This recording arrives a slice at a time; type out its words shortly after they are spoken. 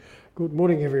Good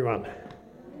morning, everyone.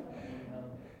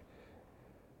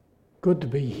 Good to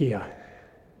be here.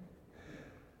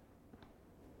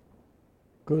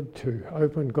 Good to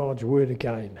open God's Word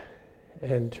again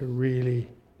and to really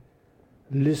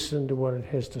listen to what it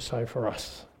has to say for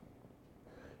us.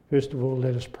 First of all,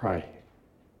 let us pray.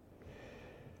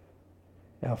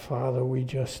 Our Father, we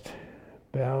just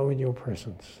bow in your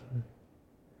presence.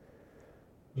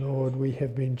 Lord, we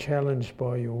have been challenged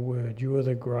by your word. You are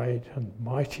the great and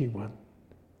mighty one.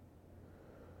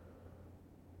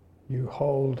 You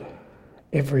hold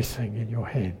everything in your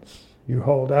hands. You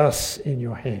hold us in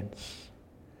your hands.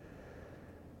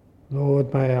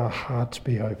 Lord, may our hearts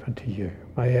be open to you.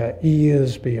 May our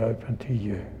ears be open to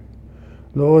you.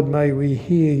 Lord, may we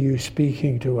hear you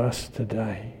speaking to us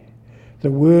today.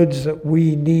 The words that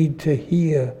we need to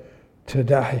hear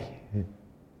today.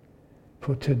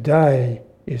 For today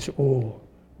is all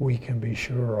we can be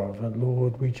sure of. And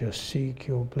Lord, we just seek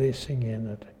your blessing in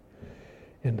it.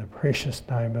 In the precious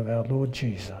name of our Lord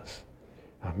Jesus.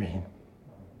 Amen.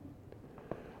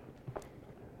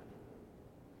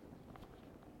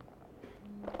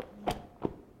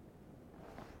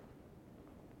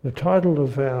 The title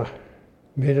of our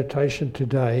meditation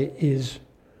today is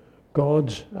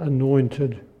God's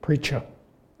Anointed Preacher.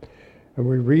 And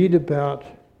we read about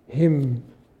him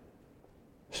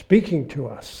speaking to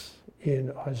us in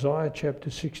Isaiah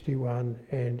chapter 61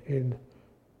 and in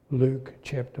Luke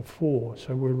chapter 4.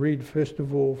 So we'll read first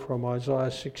of all from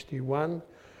Isaiah 61,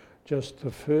 just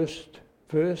the first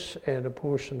verse and a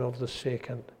portion of the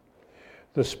second.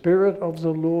 The Spirit of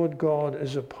the Lord God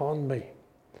is upon me,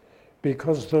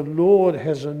 because the Lord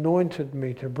has anointed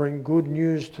me to bring good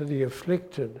news to the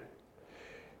afflicted.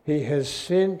 He has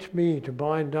sent me to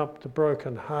bind up the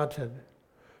brokenhearted,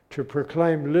 to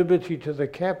proclaim liberty to the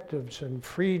captives and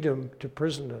freedom to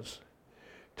prisoners,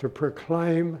 to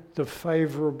proclaim the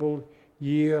favourable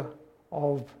year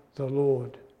of the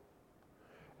Lord.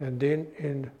 And then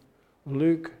in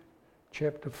Luke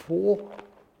chapter 4,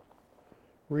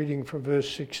 reading from verse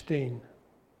 16.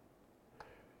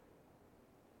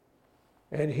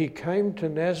 And he came to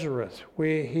Nazareth,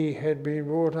 where he had been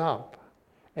brought up,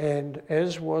 and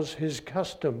as was his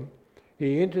custom,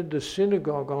 he entered the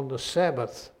synagogue on the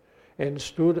Sabbath and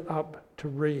stood up to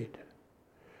read.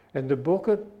 And the book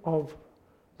of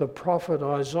the prophet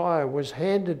Isaiah was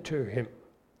handed to him.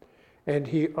 And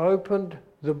he opened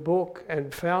the book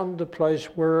and found the place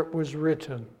where it was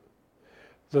written,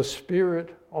 The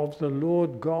Spirit of the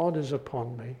Lord God is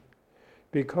upon me,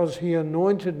 because he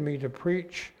anointed me to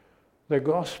preach the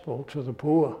gospel to the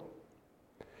poor.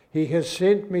 He has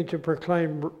sent me to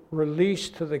proclaim release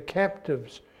to the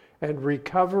captives and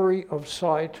recovery of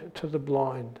sight to the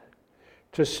blind,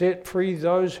 to set free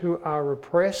those who are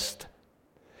oppressed,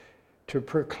 to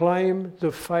proclaim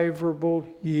the favourable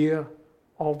year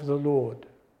of the Lord.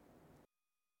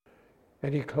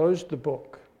 And he closed the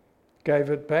book, gave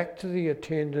it back to the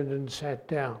attendant and sat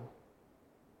down.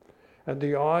 And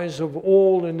the eyes of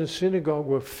all in the synagogue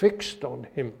were fixed on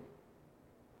him.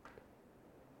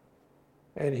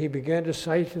 And he began to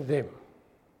say to them,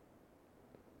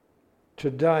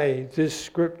 Today this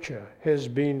scripture has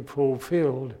been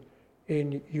fulfilled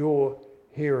in your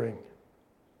hearing.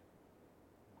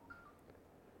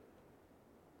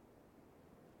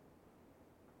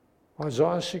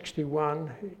 Isaiah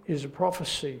 61 is a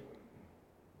prophecy.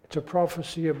 It's a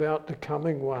prophecy about the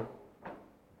coming one.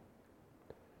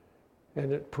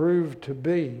 And it proved to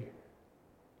be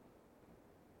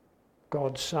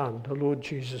God's Son, the Lord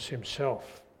Jesus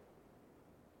himself.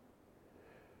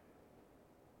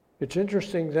 It's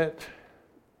interesting that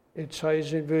it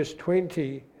says in verse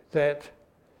 20 that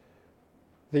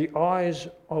the eyes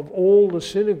of all the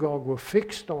synagogue were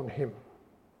fixed on him.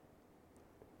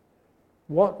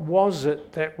 What was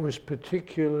it that was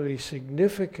particularly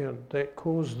significant that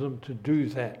caused them to do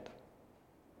that?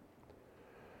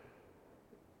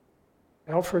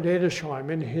 Alfred Edersheim,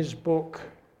 in his book,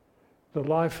 The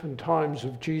Life and Times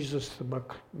of Jesus the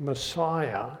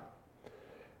Messiah,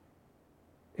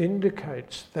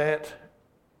 indicates that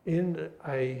in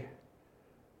a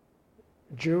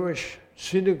Jewish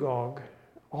synagogue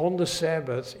on the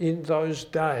Sabbath in those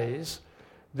days,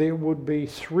 there would be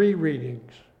 3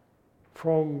 readings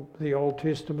from the Old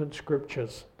Testament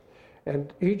scriptures.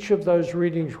 And each of those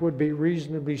readings would be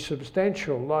reasonably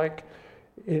substantial, like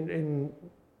in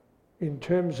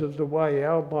terms of the way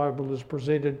our Bible is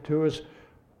presented to us,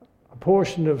 a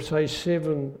portion of, say,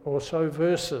 7 or so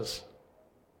verses.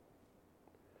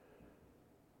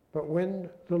 But when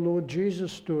the Lord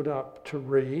Jesus stood up to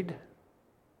read,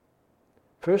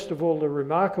 first of all, the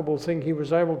remarkable thing, he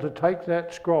was able to take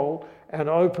that scroll and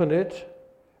open it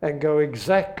and go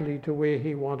exactly to where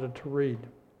he wanted to read.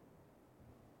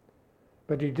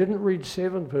 But he didn't read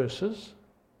 7 verses.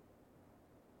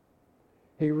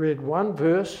 He read 1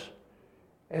 verse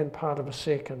and part of a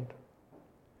second.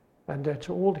 And that's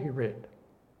all he read.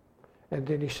 And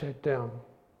then he sat down.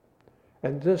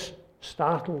 And this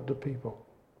startled the people.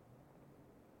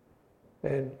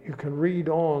 And you can read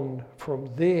on from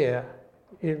there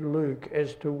in Luke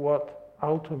as to what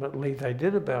ultimately they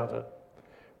did about it.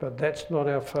 But that's not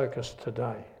our focus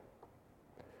today.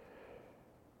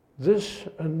 This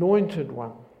anointed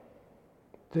one,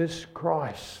 this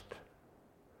Christ,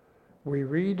 we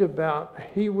read about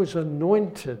he was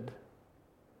anointed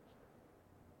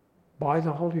by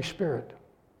the Holy Spirit.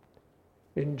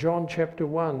 In John chapter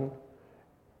 1,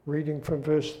 reading from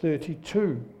verse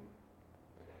 32,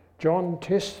 John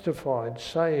testified,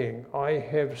 saying, I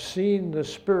have seen the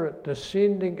Spirit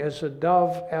descending as a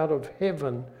dove out of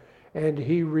heaven, and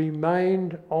he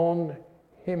remained on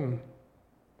him.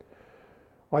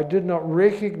 I did not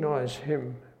recognize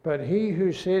him, but he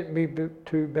who sent me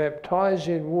to baptize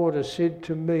in water said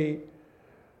to me,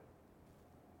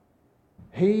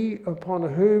 he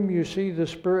upon whom you see the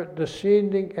Spirit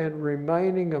descending and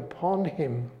remaining upon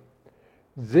him,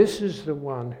 this is the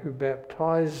one who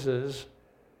baptizes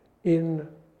in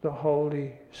the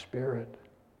Holy Spirit.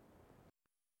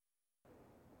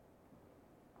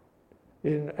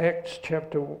 In Acts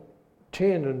chapter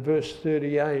 10 and verse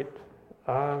 38,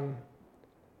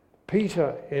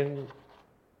 Peter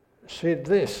said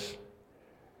this,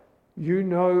 you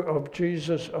know of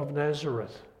Jesus of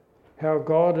Nazareth, how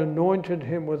God anointed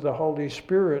him with the Holy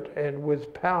Spirit and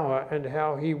with power, and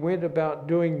how he went about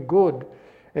doing good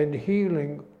and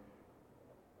healing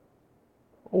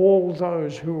all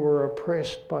those who were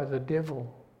oppressed by the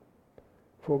devil,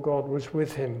 for God was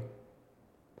with him.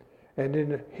 And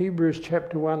in Hebrews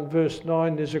chapter 1 verse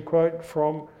 9, there's a quote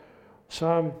from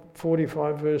Psalm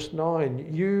 45 verse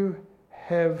 9, you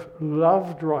have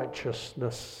loved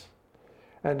righteousness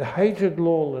and hated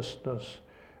lawlessness.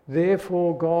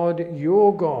 Therefore God,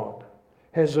 your God,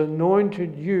 has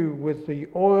anointed you with the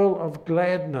oil of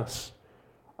gladness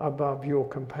above your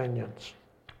companions.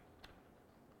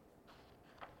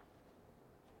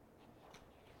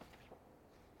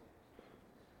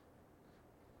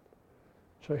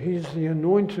 So he's the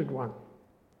anointed one.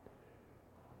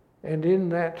 And in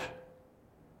that,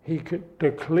 he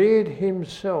declared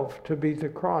himself to be the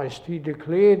Christ. He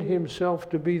declared himself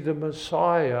to be the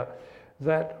Messiah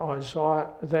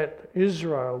that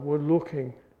Israel were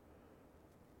looking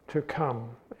to come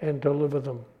and deliver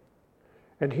them.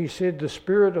 And he said, the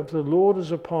Spirit of the Lord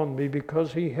is upon me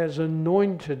because he has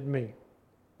anointed me.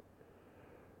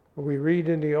 We read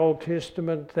in the Old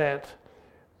Testament that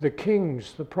the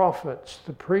kings, the prophets,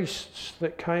 the priests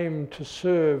that came to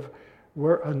serve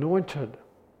were anointed.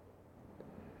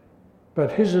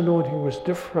 But his anointing was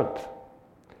different.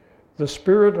 The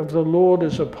Spirit of the Lord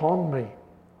is upon me.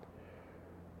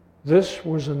 This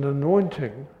was an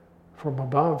anointing from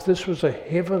above. This was a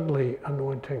heavenly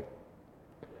anointing.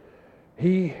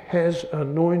 He has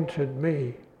anointed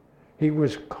me. He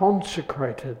was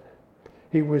consecrated.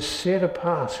 He was set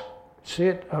apart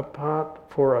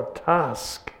for a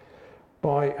task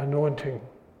by anointing.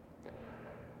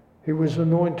 He was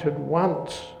anointed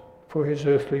once for his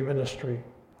earthly ministry.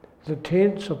 The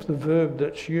tense of the verb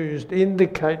that's used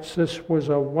indicates this was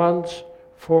a once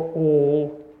for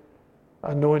all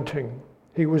anointing.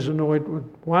 He was anointed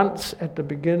once at the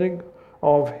beginning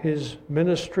of his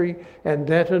ministry, and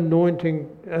that anointing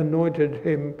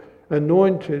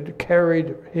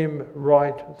carried him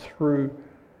right through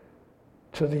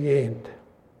to the end.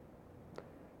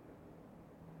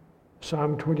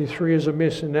 Psalm 23 is a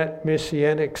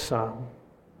messianic psalm,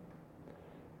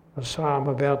 a psalm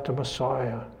about the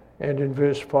Messiah. And in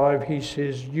verse 5 he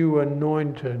says, you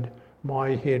anointed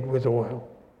my head with oil.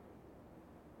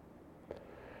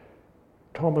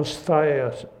 Thomas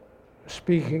Thayer,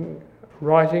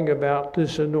 writing about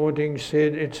this anointing,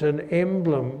 said it's an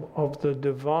emblem of the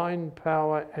divine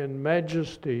power and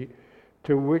majesty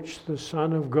to which the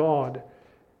Son of God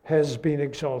has been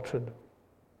exalted.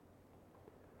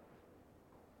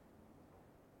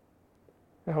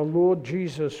 Our Lord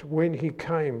Jesus, when he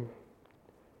came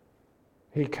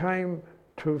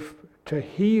to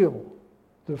heal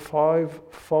the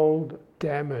fivefold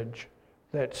damage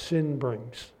that sin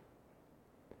brings.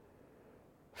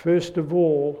 First of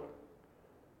all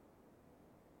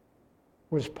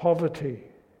was poverty.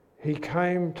 He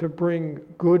came to bring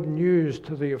good news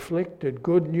to the afflicted,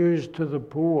 good news to the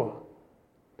poor.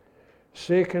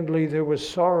 Secondly, there was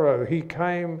sorrow. He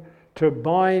came to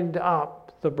bind up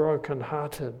the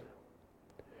brokenhearted.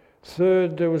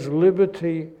 Third, there was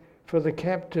liberty for the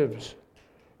captives.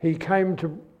 He came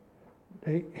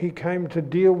to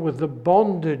deal with the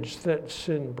bondage that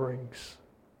sin brings.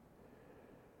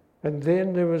 And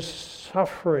then there was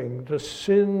suffering. The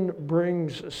sin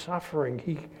brings suffering.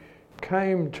 He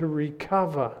came to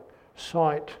recover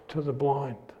sight to the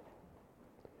blind.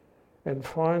 And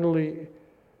finally,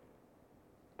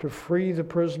 to free the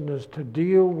prisoners, to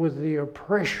deal with the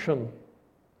oppression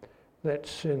that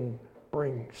sin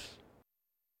brings.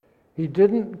 He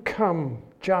didn't come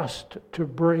just to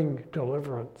bring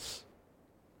deliverance,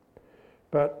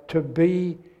 but to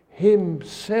be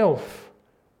himself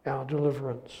our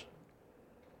deliverance.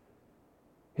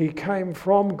 He came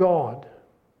from God.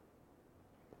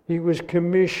 He was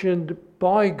commissioned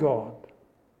by God,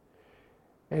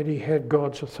 and he had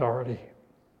God's authority.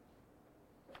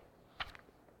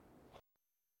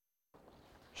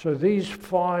 So these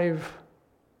 5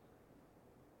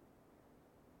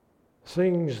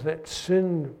 things that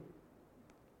sin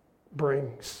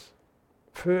brings.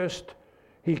 First,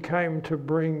 he came to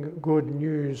bring good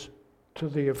news to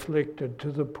the afflicted,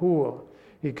 to the poor.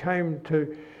 He came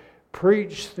to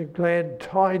preach the glad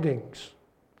tidings.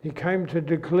 He came to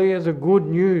declare the good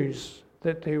news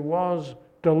that there was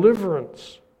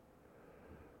deliverance.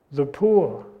 The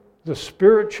poor, the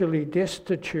spiritually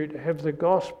destitute, have the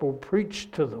gospel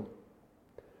preached to them.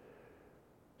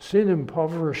 Sin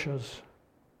impoverishes,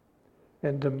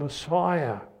 and the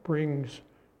Messiah brings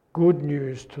good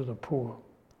news to the poor.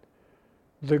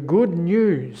 The good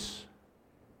news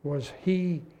was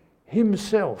he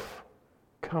himself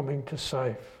coming to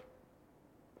save.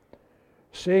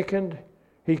 Second,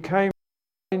 he came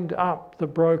to bind up the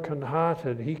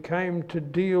brokenhearted. He came to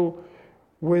deal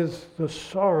with the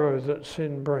sorrow that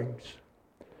sin brings.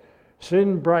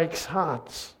 Sin breaks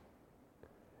hearts,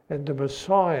 and the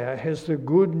Messiah has the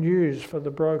good news for the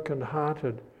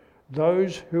brokenhearted,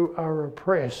 those who are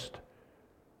oppressed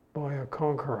by a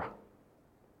conqueror.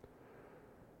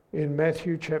 In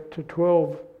Matthew chapter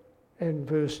 12 and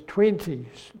verse 20,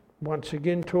 once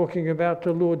again talking about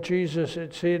the Lord Jesus,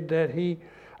 it said that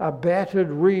a battered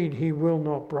reed he will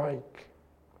not break.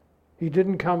 He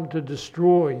didn't come to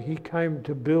destroy, he came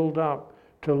to build up,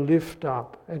 to lift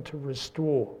up, and to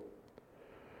restore.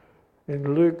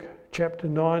 In Luke chapter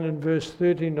 9 and verse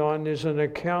 39, there's an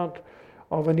account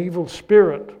of an evil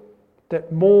spirit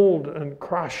that mauled and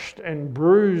crushed and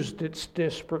bruised its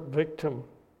desperate victim.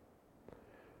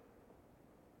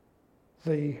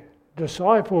 The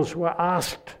disciples were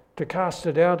asked to cast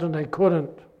it out and they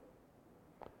couldn't.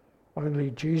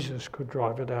 Only Jesus could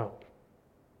drive it out.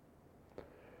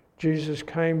 Jesus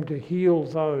came to heal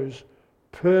those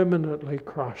permanently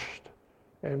crushed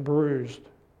and bruised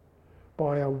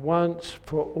by a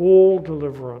once-for-all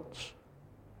deliverance.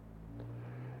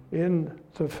 In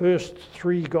the first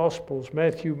 3 Gospels,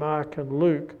 Matthew, Mark and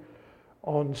Luke,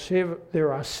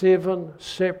 there are 7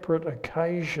 separate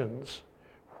occasions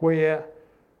where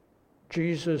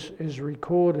Jesus is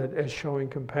recorded as showing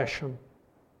compassion.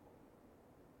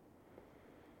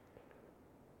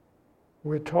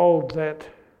 We're told that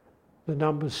the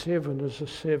number 7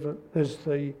 is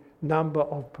the number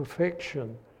of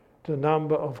perfection, the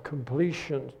number of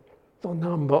completion, the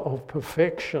number of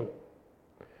perfection.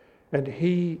 And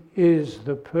he is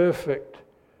the perfect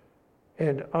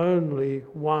and only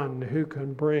one who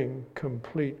can bring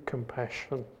complete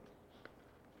compassion.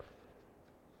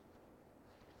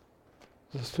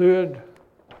 The third,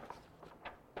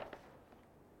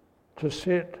 to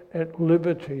set at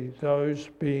liberty those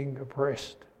being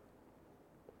oppressed.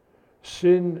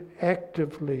 Sin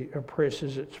actively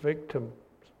oppresses its victims,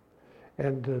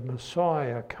 and the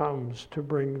Messiah comes to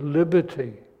bring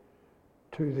liberty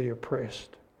to the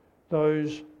oppressed,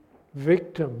 those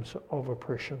victims of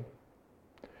oppression.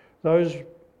 The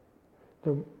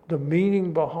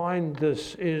meaning behind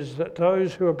this is that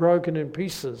those who are broken in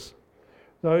pieces,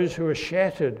 those who are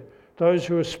shattered, those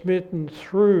who are smitten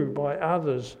through by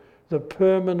others, the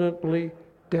permanently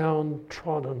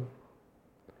downtrodden,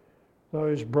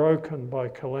 those broken by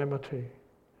calamity.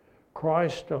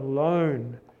 Christ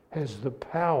alone has the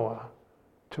power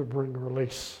to bring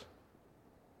release.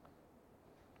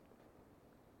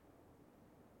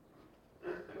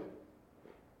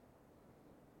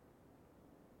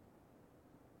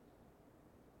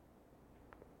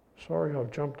 Sorry,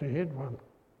 I've jumped ahead one.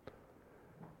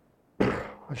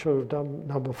 I should have done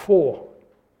number 4,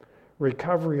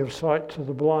 recovery of sight to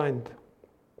the blind.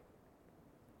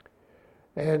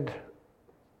 And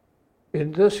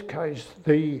in this case,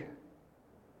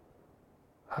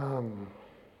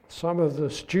 some of the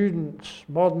students,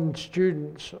 modern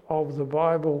students of the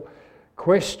Bible,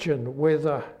 question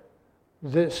whether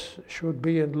this should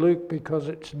be in Luke because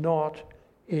it's not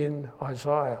in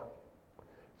Isaiah,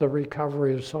 the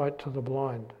recovery of sight to the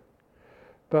blind.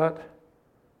 But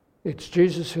it's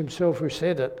Jesus himself who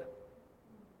said it.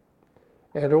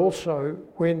 And also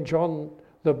when John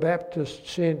the Baptist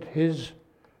sent his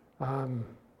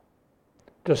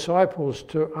disciples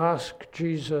to ask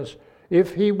Jesus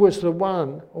if he was the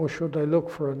one or should they look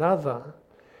for another,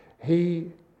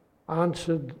 he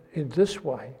answered in this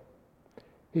way.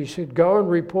 He said, "Go and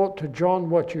report to John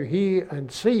what you hear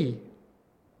and see.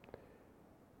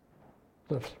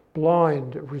 The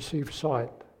blind receive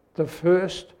sight." The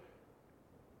first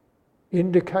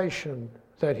indication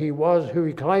that he was who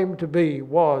he claimed to be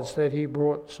was that he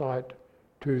brought sight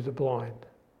to the blind.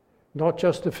 Not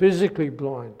just the physically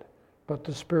blind, but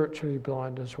the spiritually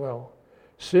blind as well.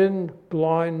 Sin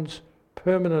blinds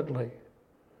permanently.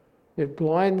 It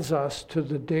blinds us to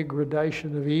the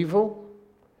degradation of evil,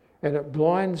 and it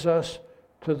blinds us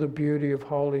to the beauty of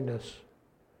holiness.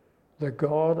 The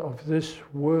God of this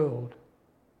world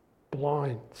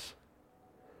blinds.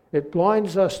 It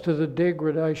blinds us to the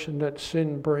degradation that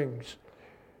sin brings.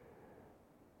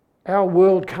 Our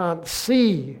world can't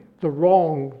see the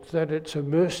wrong that it's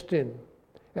immersed in.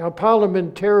 Our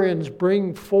parliamentarians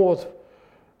bring forth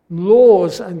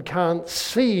laws and can't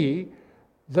see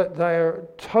that they are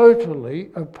totally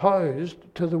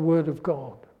opposed to the Word of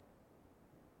God.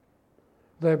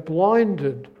 They're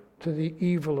blinded to the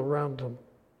evil around them.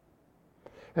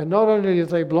 And not only are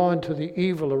they blind to the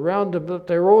evil around them, but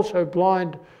they're also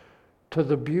blind to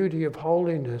the beauty of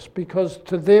holiness, because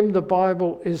to them the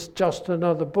Bible is just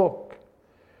another book.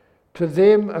 To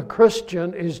them a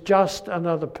Christian is just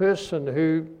another person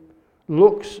who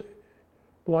looks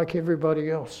like everybody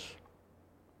else.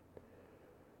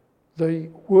 The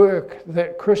work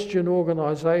that Christian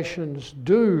organisations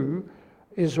do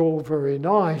is all very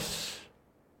nice,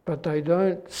 but they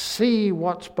don't see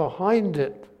what's behind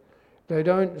it. They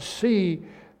don't see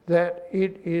that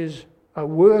it is a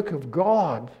work of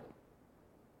God.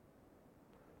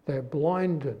 They're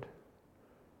blinded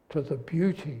to the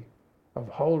beauty of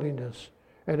holiness.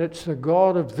 And it's the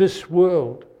God of this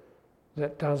world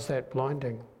that does that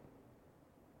blinding.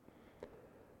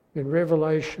 In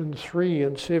Revelation 3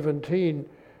 and 17,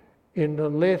 in the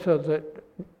letter that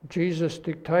Jesus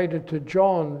dictated to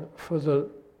John for the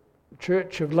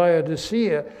church of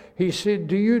Laodicea, he said,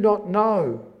 "Do you not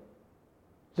know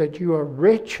that you are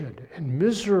wretched and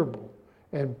miserable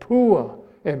and poor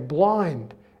and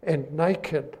blind and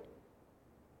naked?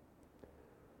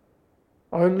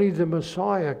 Only the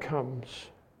Messiah comes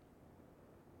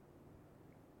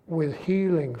with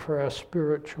healing for our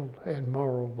spiritual and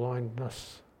moral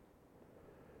blindness."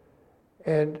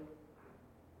 And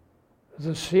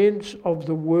the sense of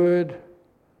the word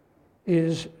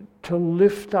is to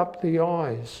lift up the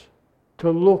eyes, to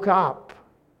look up,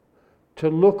 to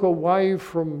look away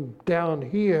from down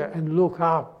here and look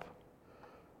up.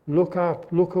 Look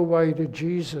up, look away to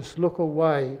Jesus, look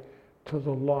away to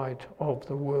the light of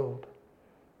the world.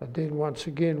 And then once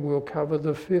again we'll cover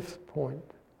the fifth point,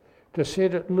 to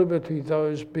set at liberty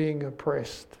those being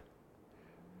oppressed.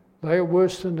 They are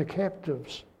worse than the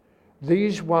captives.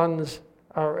 These ones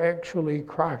are actually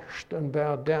crushed and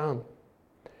bowed down.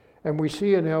 And we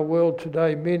see in our world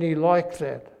today many like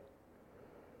that.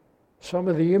 Some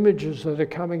of the images that are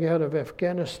coming out of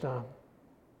Afghanistan.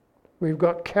 We've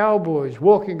got cowboys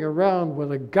walking around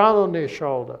with a gun on their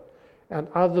shoulder and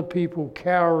other people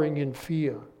cowering in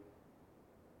fear.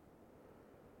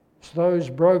 It's those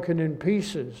broken in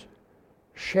pieces,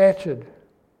 shattered,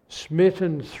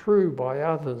 smitten through by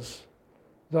others,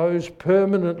 those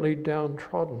permanently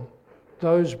downtrodden,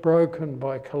 those broken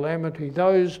by calamity,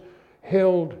 those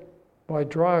held by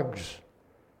drugs.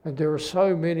 And there are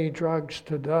so many drugs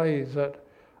today that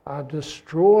are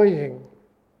destroying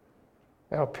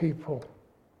our people.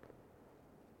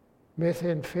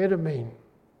 Methamphetamine,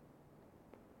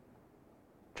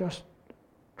 just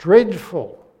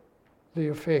dreadful the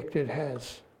effect it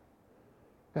has.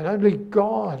 And only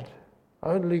God,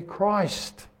 only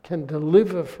Christ can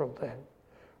deliver from that.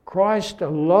 Christ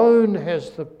alone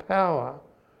has the power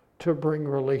to bring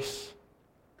release.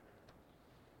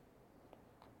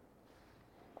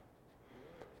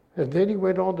 And then he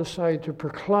went on to say, to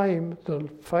proclaim the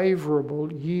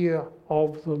favourable year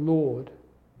of the Lord.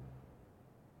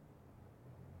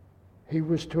 He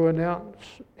was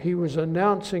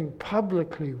announcing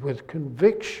publicly with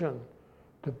conviction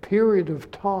the period of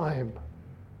time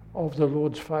of the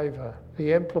Lord's favour.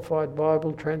 The Amplified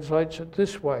Bible translates it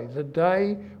this way: the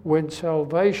day when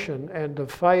salvation and the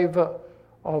favour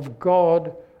of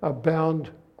God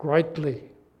abound greatly.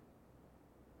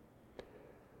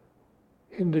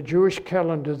 in the Jewish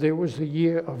calendar there was the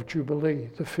year of Jubilee,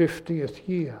 the 50th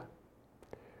year,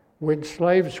 when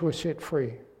slaves were set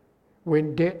free,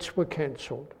 when debts were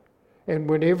cancelled, and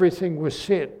when everything was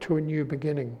set to a new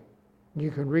beginning. You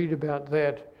can read about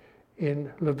that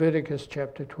in Leviticus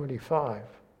chapter 25.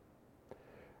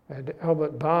 And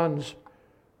Albert Barnes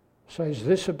says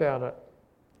this about it: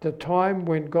 the time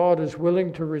when God is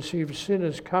willing to receive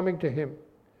sinners coming to him,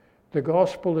 the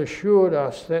gospel assured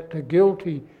us that the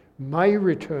guilty may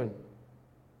return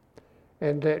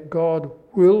and that God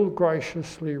will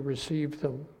graciously receive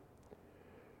them.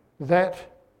 That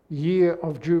year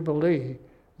of Jubilee,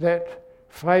 that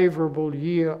favourable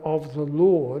year of the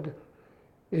Lord,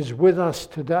 is with us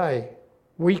today.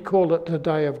 We call it the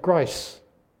day of grace.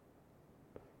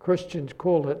 Christians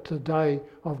call it the day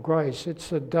of grace. It's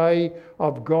the day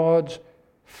of God's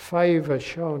favour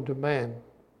shown to man.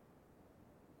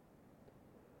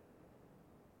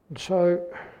 And so,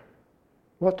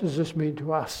 what does this mean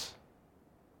to us?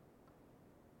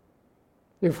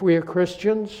 If we are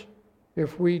Christians,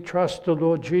 if we trust the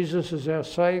Lord Jesus as our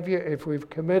Saviour, if we've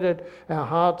committed our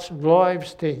hearts and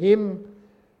lives to Him,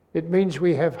 it means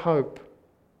we have hope.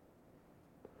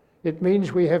 It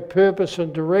means we have purpose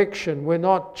and direction. We're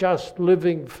not just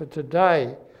living for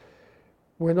today.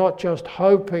 We're not just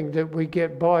hoping that we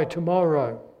get by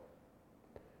tomorrow.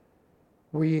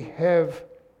 We have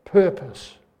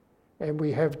purpose and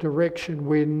we have direction.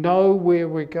 We know where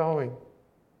we're going.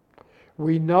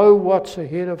 We know what's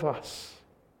ahead of us.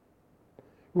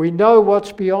 We know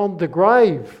what's beyond the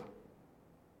grave.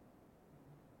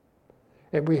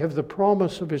 And we have the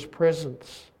promise of His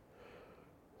presence.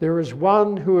 There is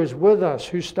one who is with us,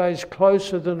 who stays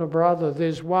closer than a brother.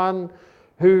 There's one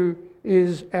who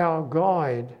is our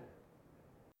guide,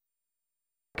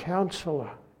 counselor,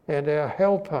 and our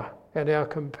helper, and our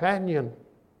companion.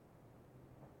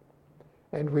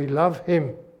 And we love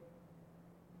Him.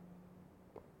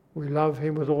 We love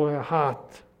Him with all our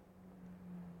heart,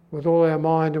 with all our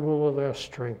mind, and with all our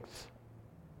strength.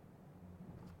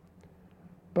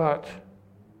 But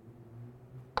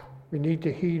we need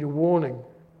to heed a warning,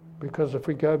 because if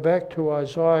we go back to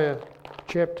Isaiah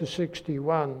chapter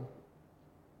 61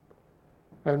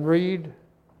 and read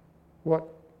what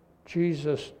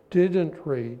Jesus didn't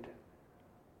read,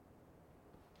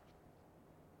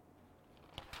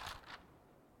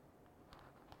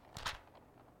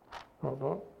 hold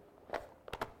on.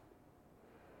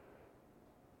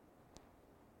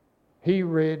 He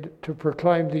read to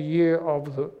proclaim the year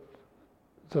of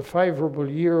the favourable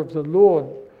year of the Lord.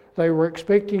 They were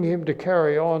expecting him to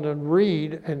carry on and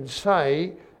read and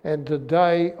say, and the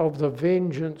day of the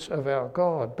vengeance of our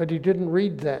God. But he didn't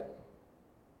read that.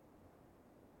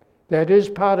 That is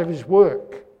part of his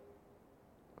work.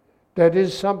 That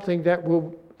is something that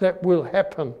will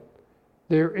happen.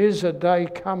 There is a day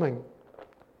coming,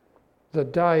 the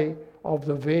day of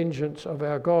the vengeance of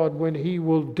our God, when he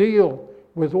will deal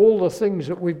with all the things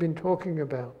that we've been talking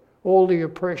about, all the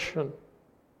oppression,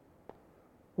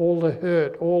 all the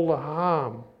hurt, all the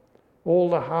harm, all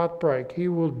the heartbreak. He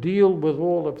will deal with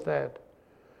all of that.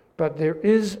 But there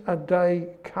is a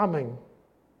day coming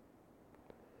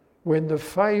when the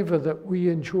favour that we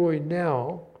enjoy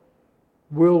now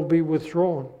will be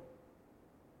withdrawn.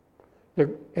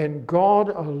 And God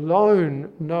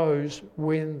alone knows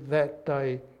when that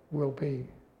day will be.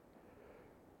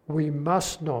 We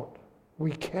must not,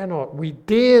 we cannot, we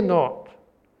dare not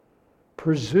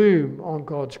presume on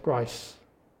God's grace.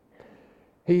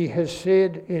 He has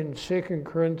said in 2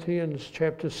 Corinthians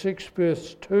chapter 6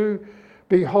 verse 2,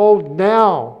 "Behold,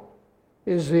 now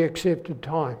is the accepted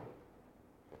time.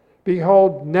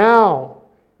 Behold, now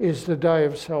is the day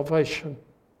of salvation."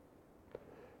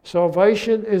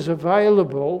 Salvation is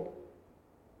available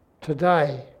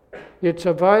today. It's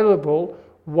available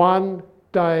one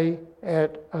day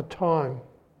at a time.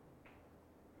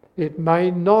 It may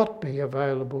not be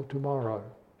available tomorrow.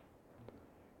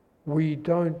 We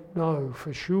don't know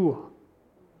for sure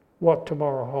what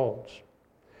tomorrow holds.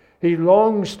 He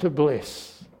longs to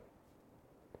bless,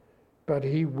 but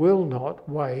he will not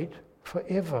wait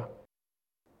forever.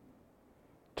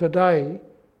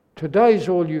 Today's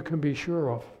all you can be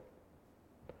sure of.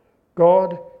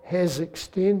 God has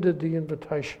extended the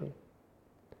invitation,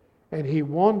 and he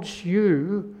wants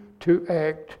you to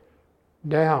act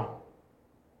now.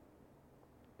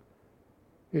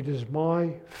 It is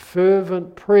my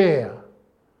fervent prayer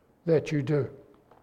that you do.